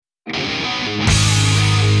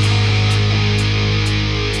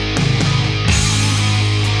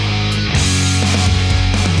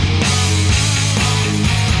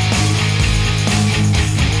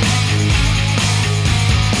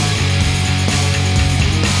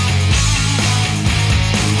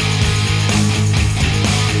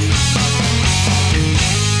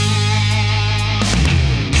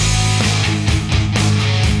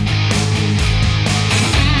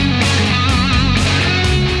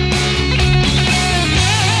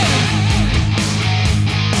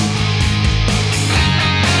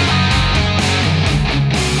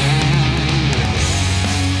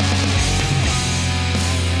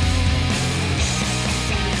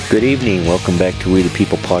Good evening. Welcome back to We the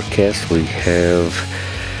People podcast. We have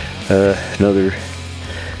another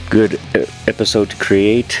good episode to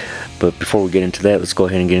create. But before we get into that, let's go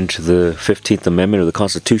ahead and get into the 15th Amendment of the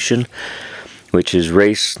Constitution, which is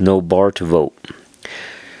race no bar to vote.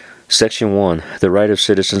 Section 1. The right of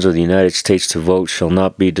citizens of the United States to vote shall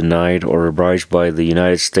not be denied or abridged by the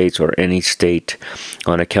United States or any state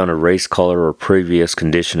on account of race, color, or previous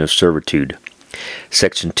condition of servitude.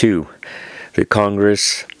 Section 2. The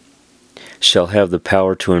Congress shall have the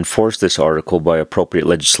power to enforce this article by appropriate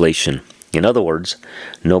legislation. In other words,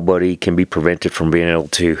 nobody can be prevented from being able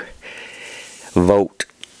to vote.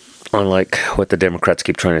 Unlike what the Democrats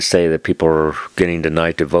keep trying to say, that people are getting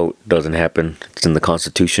denied to vote. Doesn't happen. It's in the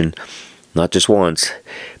Constitution. Not just once,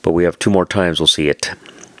 but we have 2 more times we'll see it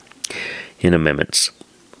in amendments.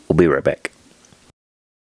 We'll be right back.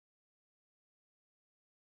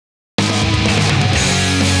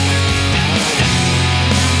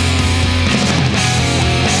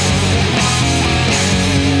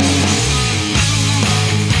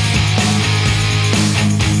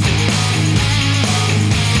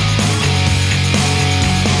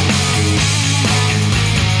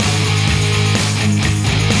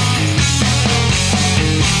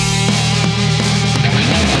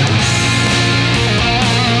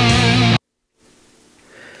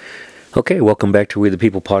 Okay, welcome back to We the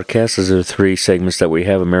People podcast. These are the 3 segments that we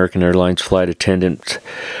have. American Airlines flight attendants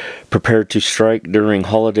prepared to strike during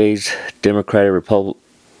holidays. Democratic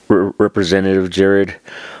Representative Jared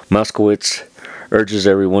Moskowitz urges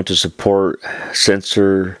everyone to support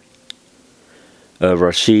censor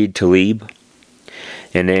Rashida Talib.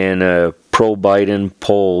 And then a pro-Biden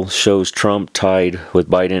poll shows Trump tied with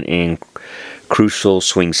Biden in crucial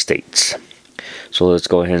swing states. So let's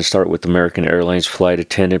go ahead and start with American Airlines flight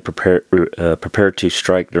attendant prepared to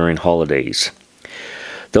strike during holidays.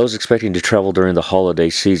 Those expecting to travel during the holiday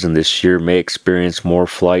season this year may experience more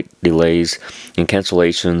flight delays and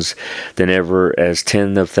cancellations than ever as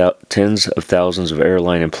tens of thousands of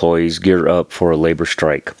airline employees gear up for a labor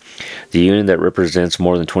strike. The union that represents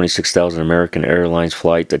more than 26,000 American Airlines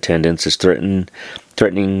flight attendants is threatening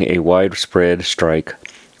a widespread strike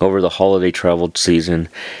over the holiday travel season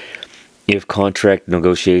if contract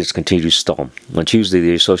negotiations continue to stall. On Tuesday,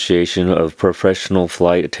 the Association of Professional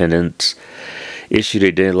Flight Attendants issued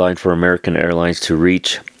a deadline for American Airlines to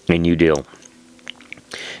reach a new deal.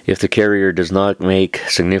 If the carrier does not make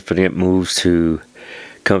significant moves to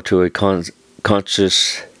come to a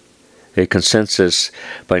consensus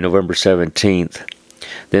by November 17th,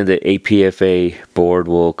 then the APFA board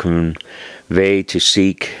will convene to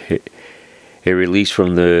seek a release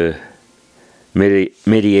from the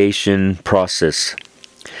mediation process.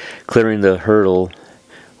 Clearing the hurdle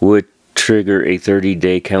would trigger a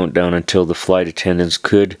 30-day countdown until the flight attendants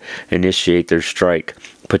could initiate their strike,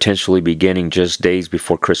 potentially beginning just days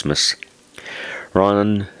before Christmas.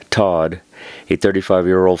 Ron Todd, a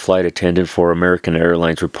 35-year-old flight attendant for American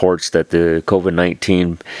Airlines, reports that the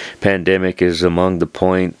COVID-19 pandemic is among the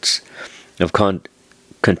points of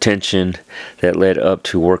contention that led up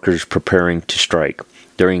to workers preparing to strike.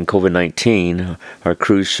 During COVID-19, our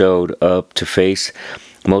crew showed up to face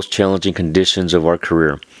most challenging conditions of our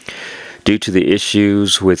career. Due to the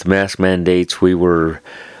issues with mask mandates, we were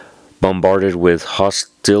bombarded with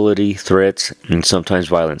hostility, threats, and sometimes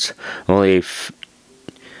violence. Only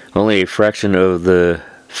a fraction of the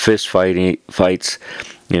fist fights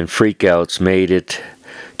and freakouts made it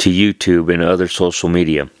to YouTube and other social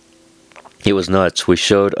media. It was nuts. We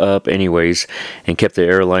showed up anyways and kept the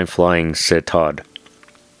airline flying, said Todd.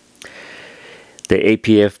 The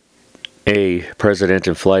APFA president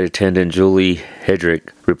and flight attendant Julie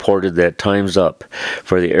Hedrick reported that time's up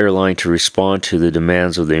for the airline to respond to the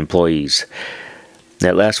demands of the employees.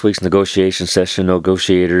 At last week's negotiation session,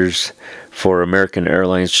 negotiators for American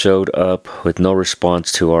Airlines showed up with no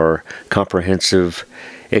response to our comprehensive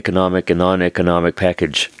economic and non-economic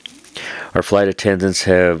package. Our flight attendants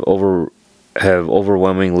have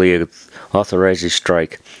overwhelmingly authorized a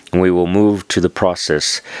strike, and we will move to the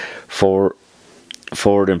process forward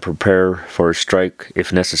and prepare for a strike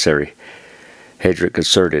if necessary, Hedrick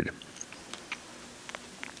asserted.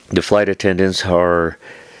 The flight attendants are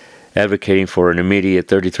advocating for an immediate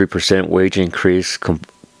 33% wage increase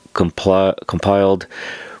compiled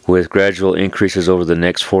with gradual increases over the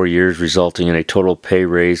next 4 years, resulting in a total pay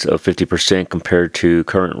raise of 50% compared to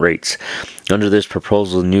current rates. Under this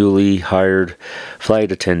proposal, newly hired flight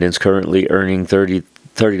attendants currently earning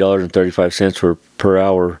 $30.35 per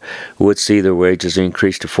hour would see their wages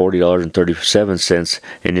increase to $40.37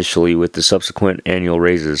 initially, with the subsequent annual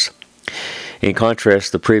raises. In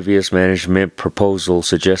contrast, the previous management proposal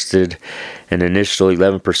suggested an initial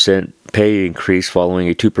 11% pay increase following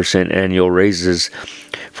a 2% annual raises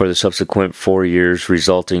for the subsequent 4 years,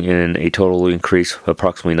 resulting in a total increase of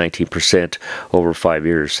approximately 19% over 5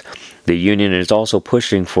 years. The union is also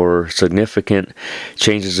pushing for significant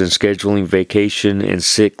changes in scheduling, vacation, and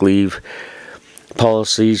sick leave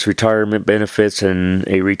policies, retirement benefits, and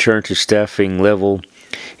a return to staffing level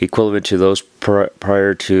equivalent to those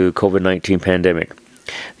prior to COVID-19 pandemic.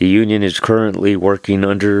 The union is currently working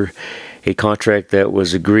under a contract that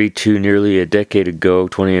was agreed to nearly a decade ago, in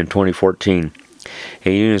 2014.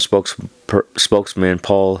 A union spokesman,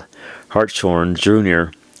 Paul Hartshorn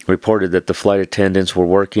Jr., reported that the flight attendants were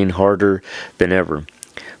working harder than ever.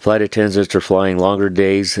 Flight attendants are flying longer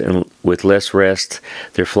days and with less rest.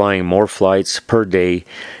 They're flying more flights per day,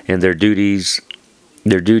 and their duty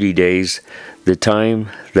days, the time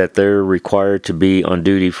that they're required to be on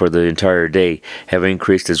duty for the entire day, have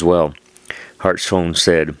increased as well, Hartshorn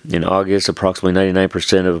said. In August, approximately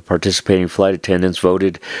 99% of participating flight attendants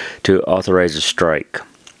voted to authorize a strike.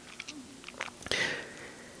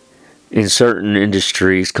 In certain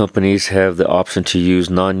industries, companies have the option to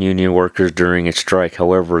use non-union workers during a strike.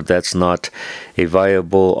 However, that's not a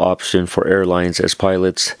viable option for airlines, as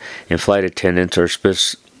pilots and flight attendants are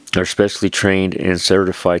specially trained and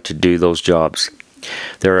certified to do those jobs.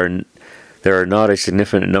 There are not a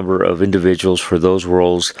significant number of individuals for those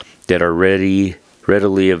roles that are readily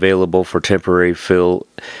available for temporary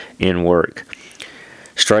fill-in work.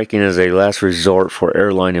 Striking is a last resort for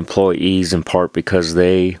airline employees, in part because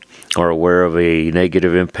they are aware of a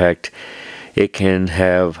negative impact it can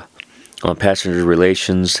have on passenger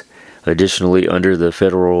relations. Additionally, under the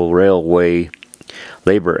Federal Railway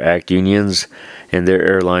Labor Act, unions and their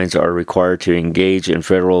airlines are required to engage in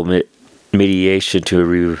federal mediation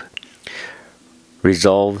to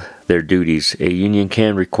resolve their duties. A union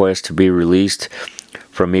can request to be released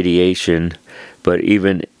from mediation, but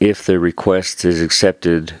even if the request is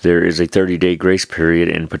accepted, there is a 30-day grace period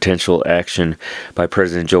and potential action by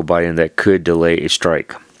President Joe Biden that could delay a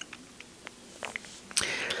strike.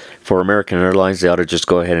 For American Airlines, they ought to just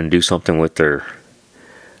go ahead and do something with their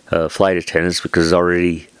flight attendants, because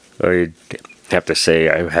I have to say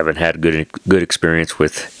I haven't had good experience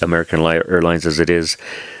with American Airlines as it is.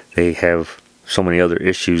 They have so many other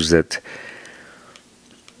issues that,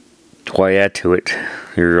 why add to it?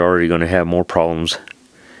 You're already going to have more problems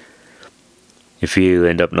if you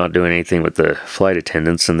end up not doing anything with the flight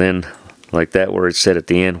attendants. And then, like that, where it said at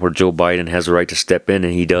the end, where Joe Biden has the right to step in,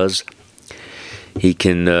 and he does, he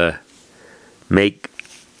can make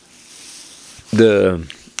the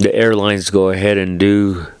airlines go ahead and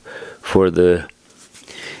do for the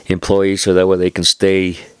employees, so that way they can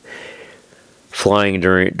stay flying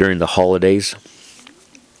during the holidays.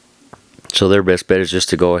 So their best bet is just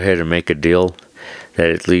to go ahead and make a deal that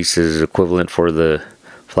at least is equivalent for the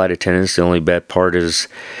flight attendants. The only bad part is,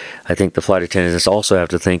 I think the flight attendants also have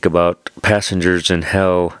to think about passengers and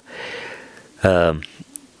how the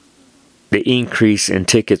increase in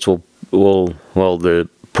tickets the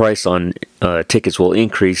price on tickets will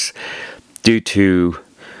increase due to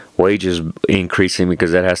wages increasing,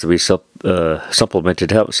 because that has to be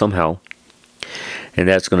supplemented somehow. And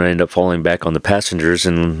that's going to end up falling back on the passengers.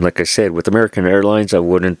 And like I said, with American Airlines, I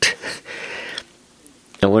wouldn't.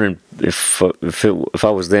 If I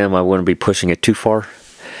was them, I wouldn't be pushing it too far,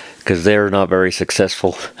 because they're not very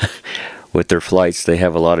successful with their flights. They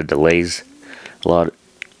have a lot of delays, a lot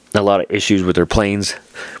of issues with their planes.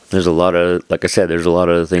 There's a lot of, like I said, there's a lot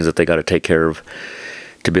of things that they got to take care of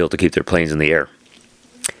to be able to keep their planes in the air.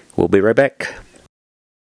 We'll be right back.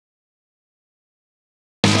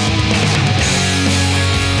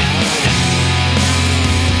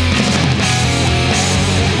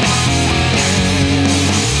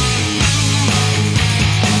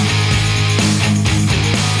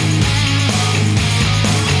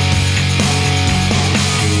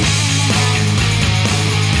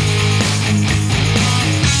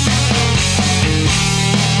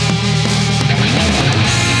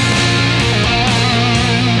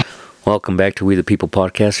 Welcome back to We the People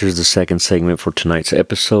podcast. Here's the second segment for tonight's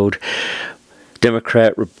episode.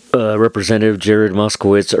 Democrat Representative Jared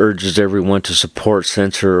Moskowitz urges everyone to support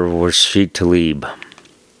censor Rashida Talib.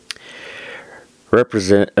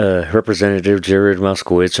 Representative Jared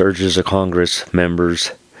Moskowitz urges the Congress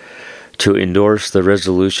members to endorse the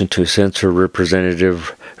resolution to censor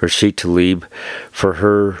Representative Rashida Talib for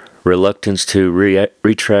her reluctance to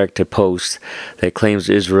retract a post that claims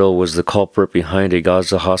Israel was the culprit behind a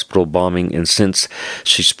Gaza hospital bombing, and since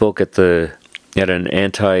she spoke at an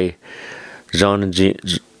anti-Zionism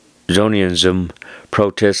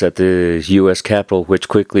protests at the U.S. Capitol, which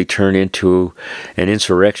quickly turned into an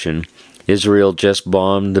insurrection. Israel just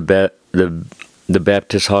bombed the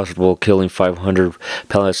Baptist hospital, killing 500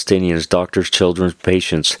 Palestinians, doctors, children,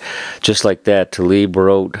 patients. Just like that, Talib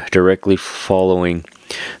wrote directly following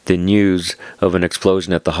the news of an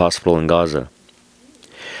explosion at the hospital in Gaza.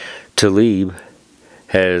 Talib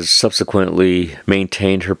has subsequently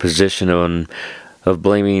maintained her position of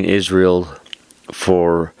blaming Israel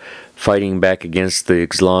for fighting back against the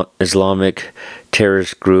Islamic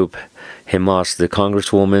terrorist group Hamas. The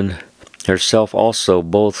Congresswoman herself, also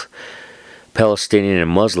both Palestinian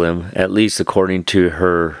and Muslim, at least according to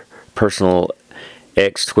her personal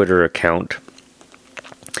X Twitter account.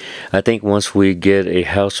 I think once we get a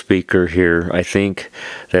House Speaker here, I think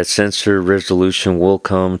that censor resolution will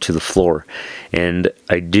come to the floor. And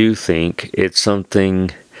I do think it's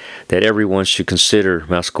something that everyone should consider,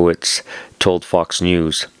 Moskowitz told Fox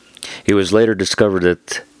News. It was later discovered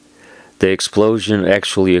that the explosion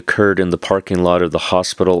actually occurred in the parking lot of the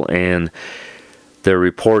hospital, and the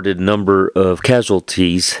reported number of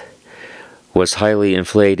casualties was highly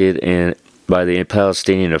inflated and by the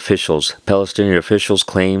Palestinian officials. Palestinian officials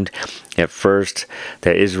claimed at first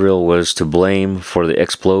that Israel was to blame for the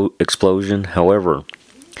explosion. However,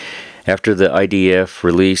 after the IDF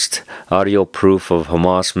released audio proof of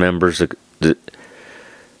Hamas members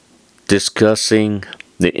discussing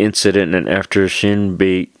the incident, and after Shin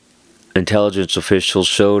Bet intelligence officials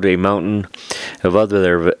showed a mountain of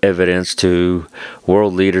other evidence to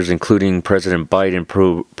world leaders, including President Biden,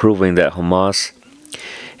 proving that Hamas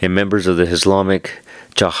and members of the Islamic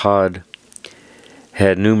Jihad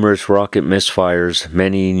had numerous rocket misfires.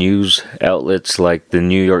 Many news outlets like the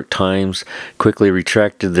New York Times quickly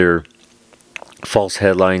retracted their false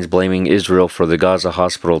headlines blaming Israel for the Gaza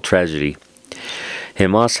hospital tragedy.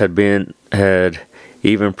 Hamas had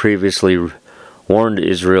even previously warned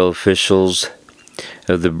Israel officials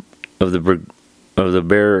of the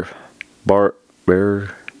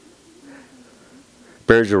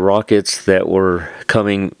barrage of rockets that were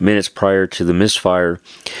coming minutes prior to the misfire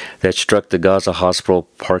that struck the Gaza hospital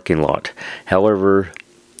parking lot. However,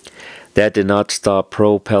 that did not stop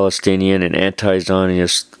pro-Palestinian and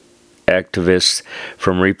anti-Zionist activists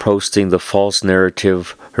from reposting the false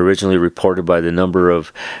narrative originally reported by the number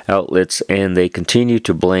of outlets, and they continue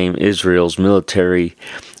to blame Israel's military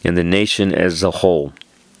and the nation as a whole.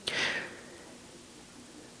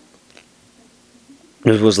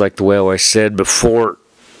 It was like the way I said before.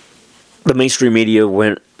 The mainstream media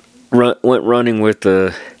went running with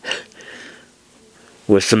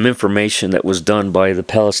some information that was done by the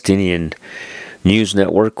Palestinian news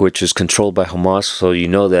network, which is controlled by Hamas. So you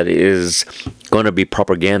know that it is going to be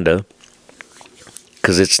propaganda,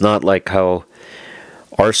 because it's not like how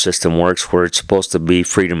our system works, where it's supposed to be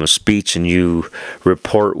freedom of speech and you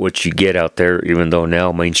report what you get out there, even though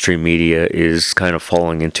now mainstream media is kind of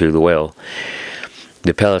falling into the well.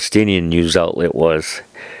 The Palestinian news outlet was.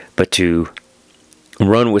 But to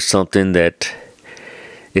run with something that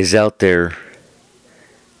is out there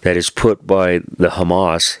that is put by the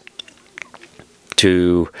Hamas,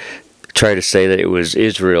 to try to say that it was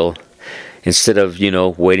Israel, instead of,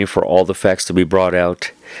 waiting for all the facts to be brought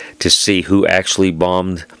out to see who actually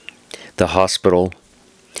bombed the hospital.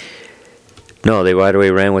 No, they right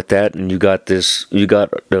away ran with that, and you got the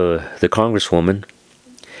Congresswoman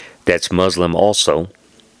that's Muslim also.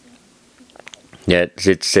 Yet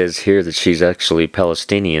it says here that she's actually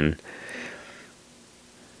Palestinian.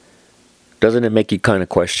 Doesn't it make you kind of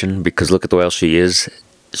question? Because look at the way else she is.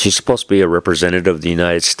 She's supposed to be a representative of the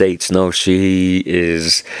United States. No, she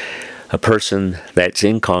is a person that's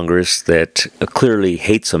in Congress that clearly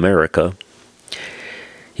hates America.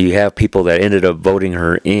 You have people that ended up voting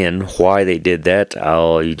her in. Why they did that,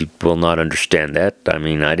 you will not understand that. I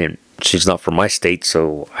mean, she's not from my state,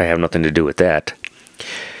 so I have nothing to do with that.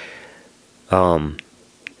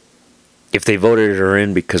 If they voted her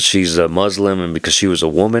in because she's a Muslim and because she was a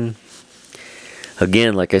woman,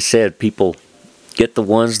 again, like I said, people get the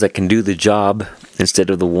ones that can do the job instead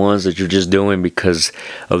of the ones that you're just doing because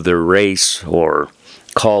of their race or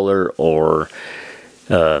color or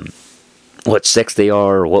what sex they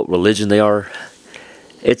are or what religion they are.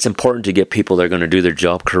 It's important to get people that are going to do their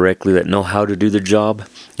job correctly, that know how to do their job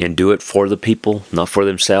and do it for the people, not for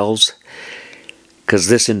themselves. Because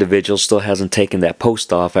this individual still hasn't taken that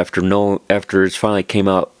post off after it finally came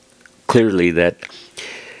out clearly that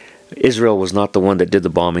Israel was not the one that did the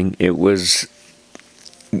bombing. It was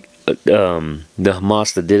the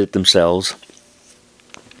Hamas that did it themselves.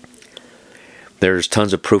 There's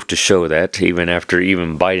tons of proof to show that, even after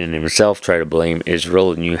Biden himself tried to blame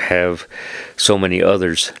Israel, and you have so many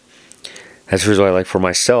others That's the reason why, like for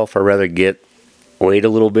myself, I'd rather wait a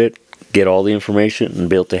little bit, get all the information, and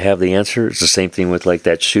be able to have the answer. It's the same thing with like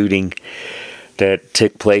that shooting that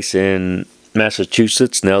took place in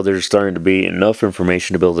Massachusetts. Now there's starting to be enough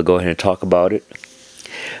information to be able to go ahead and talk about it.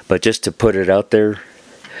 But just to put it out there,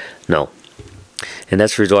 no. And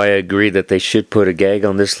that's the reason why I agree that they should put a gag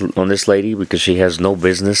on this lady, because she has no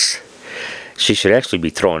business. She should actually be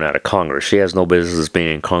thrown out of Congress. She has no business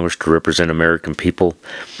being in Congress to represent American people.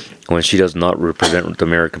 When she does not represent the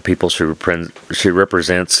American people, she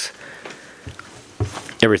represents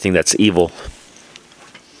everything that's evil.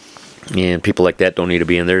 And people like that don't need to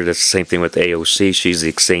be in there. That's the same thing with AOC. She's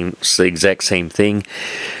the exact same thing.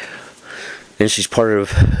 And she's part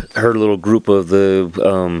of her little group of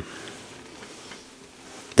the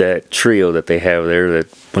that trio that they have there,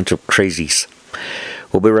 that bunch of crazies.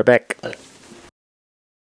 We'll be right back.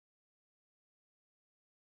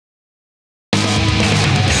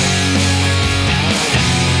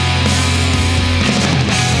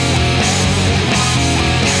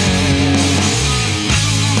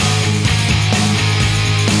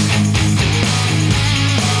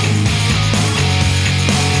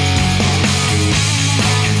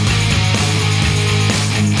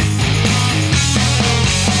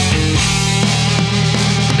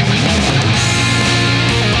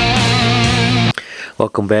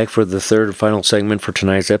 Welcome back for the third and final segment for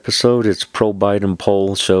tonight's episode. It's pro-Biden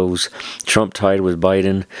poll shows Trump tied with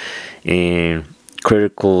Biden in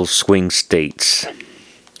critical swing states.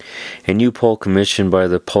 A new poll commissioned by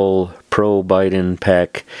the pro-Biden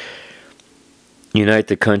PAC Unite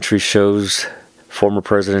the Country shows former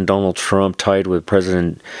President Donald Trump tied with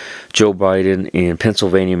President Joe Biden in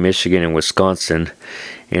Pennsylvania, Michigan, and Wisconsin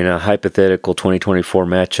in a hypothetical 2024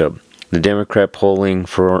 matchup. The Democrat polling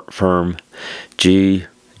firm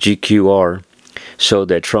GQR showed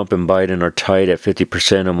that Trump and Biden are tied at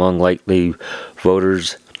 50% among likely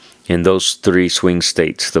voters in those three swing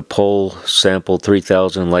states. The poll sampled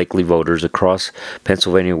 3,000 likely voters across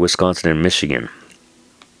Pennsylvania, Wisconsin, and Michigan.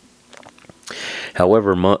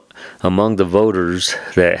 However, among the voters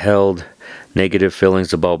that held negative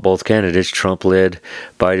feelings about both candidates, Trump led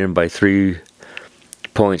Biden by 3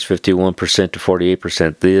 points, 51% to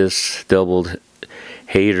 48%. This doubled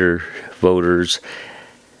hater voters,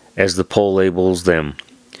 as the poll labels them,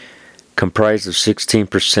 comprised of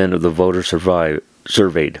 16% of the voters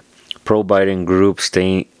surveyed. Pro-Biden groups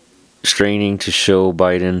straining to show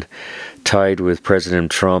Biden tied with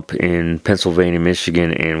President Trump in Pennsylvania,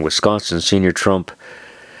 Michigan, and Wisconsin. Senior Trump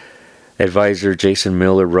advisor Jason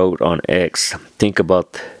Miller wrote on X, "Think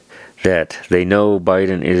about that. They know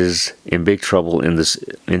Biden is in big trouble in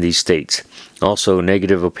these states." Also,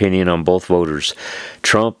 negative opinion on both voters.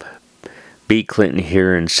 Trump beat Clinton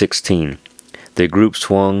here in 16. The group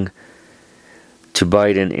swung to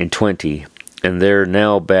Biden in 20, and they're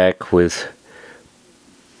now back with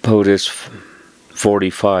POTUS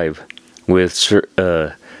 45 with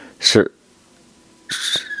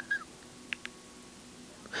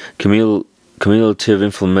cumulative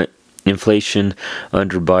inflation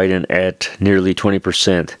under Biden at nearly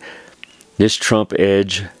 20%. This Trump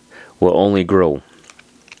edge will only grow.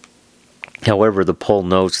 However, the poll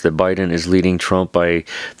notes that Biden is leading Trump by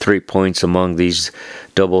 3 points among these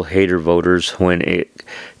double hater voters when it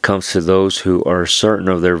comes to those who are certain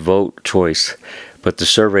of their vote choice. But the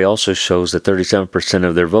survey also shows that 37%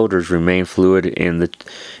 of their voters remain fluid in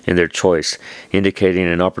their choice, indicating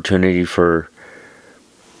an opportunity for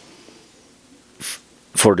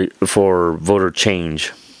voter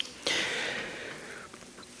change.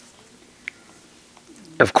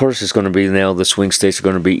 Of course, it's going to be now, the swing states are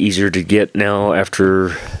going to be easier to get now after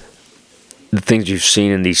the things you've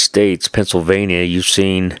seen in these states. Pennsylvania, you've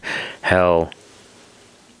seen how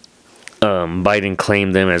Biden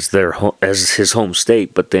claimed them as his home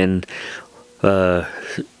state, but then there's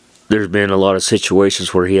been a lot of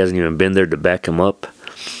situations where he hasn't even been there to back him up.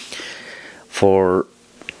 For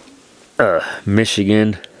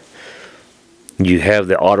Michigan, you have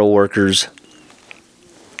the auto workers,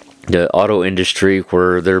 the auto industry,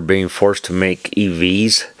 where they're being forced to make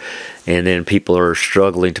EVs, and then people are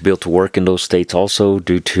struggling to be able to work in those states also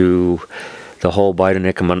due to the whole Biden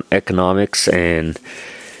economics and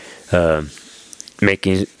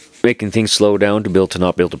making things slow down to be able to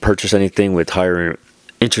not be able to purchase anything with higher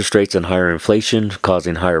interest rates and higher inflation,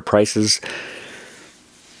 causing higher prices.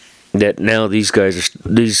 That now these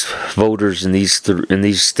voters in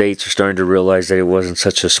these states are starting to realize that it wasn't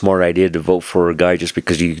such a smart idea to vote for a guy just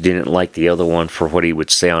because you didn't like the other one for what he would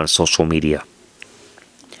say on social media.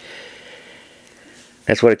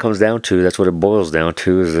 That's what it comes down to. That's what it boils down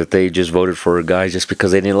to, is that they just voted for a guy just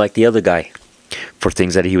because they didn't like the other guy for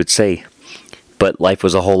things that he would say. but life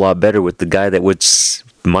was a whole lot better with the guy that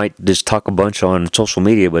might just talk a bunch on social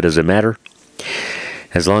media, but does it matter?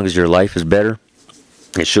 As long as your life is better,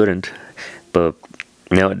 it shouldn't. But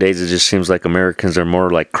nowadays it just seems like Americans are more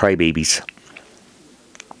like crybabies.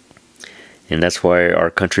 And that's why our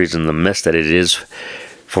country's in the mess that it is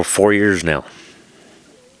for 4 years now.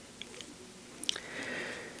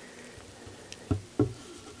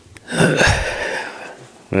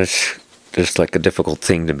 It's just like a difficult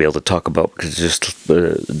thing to be able to talk about, because it's just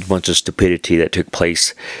a bunch of stupidity that took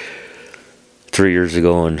place 3 years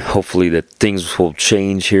ago, and hopefully that things will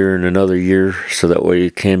change here in another year, so that way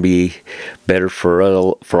it can be better for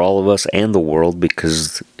all of us and the world,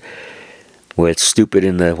 because when it's stupid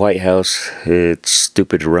in the White House, it's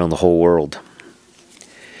stupid around the whole world.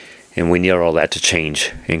 And we need all that to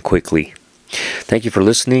change, and quickly. Thank you for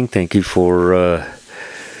listening. Thank you for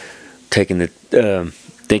taking the...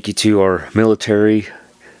 Thank you to our military,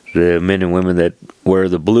 the men and women that wear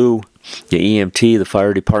the blue, the EMT, the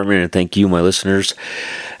fire department, and thank you, my listeners.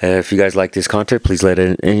 If you guys like this content, please let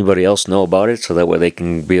anybody else know about it, so that way they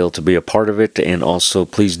can be able to be a part of it. And also,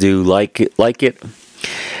 please do like it,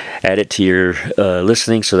 add it to your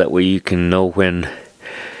listening, so that way you can know when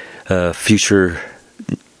future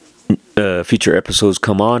episodes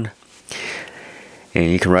come on, and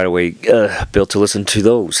you can right away be able to listen to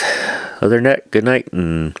those. Other than that, good night,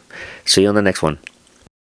 and see you on the next one.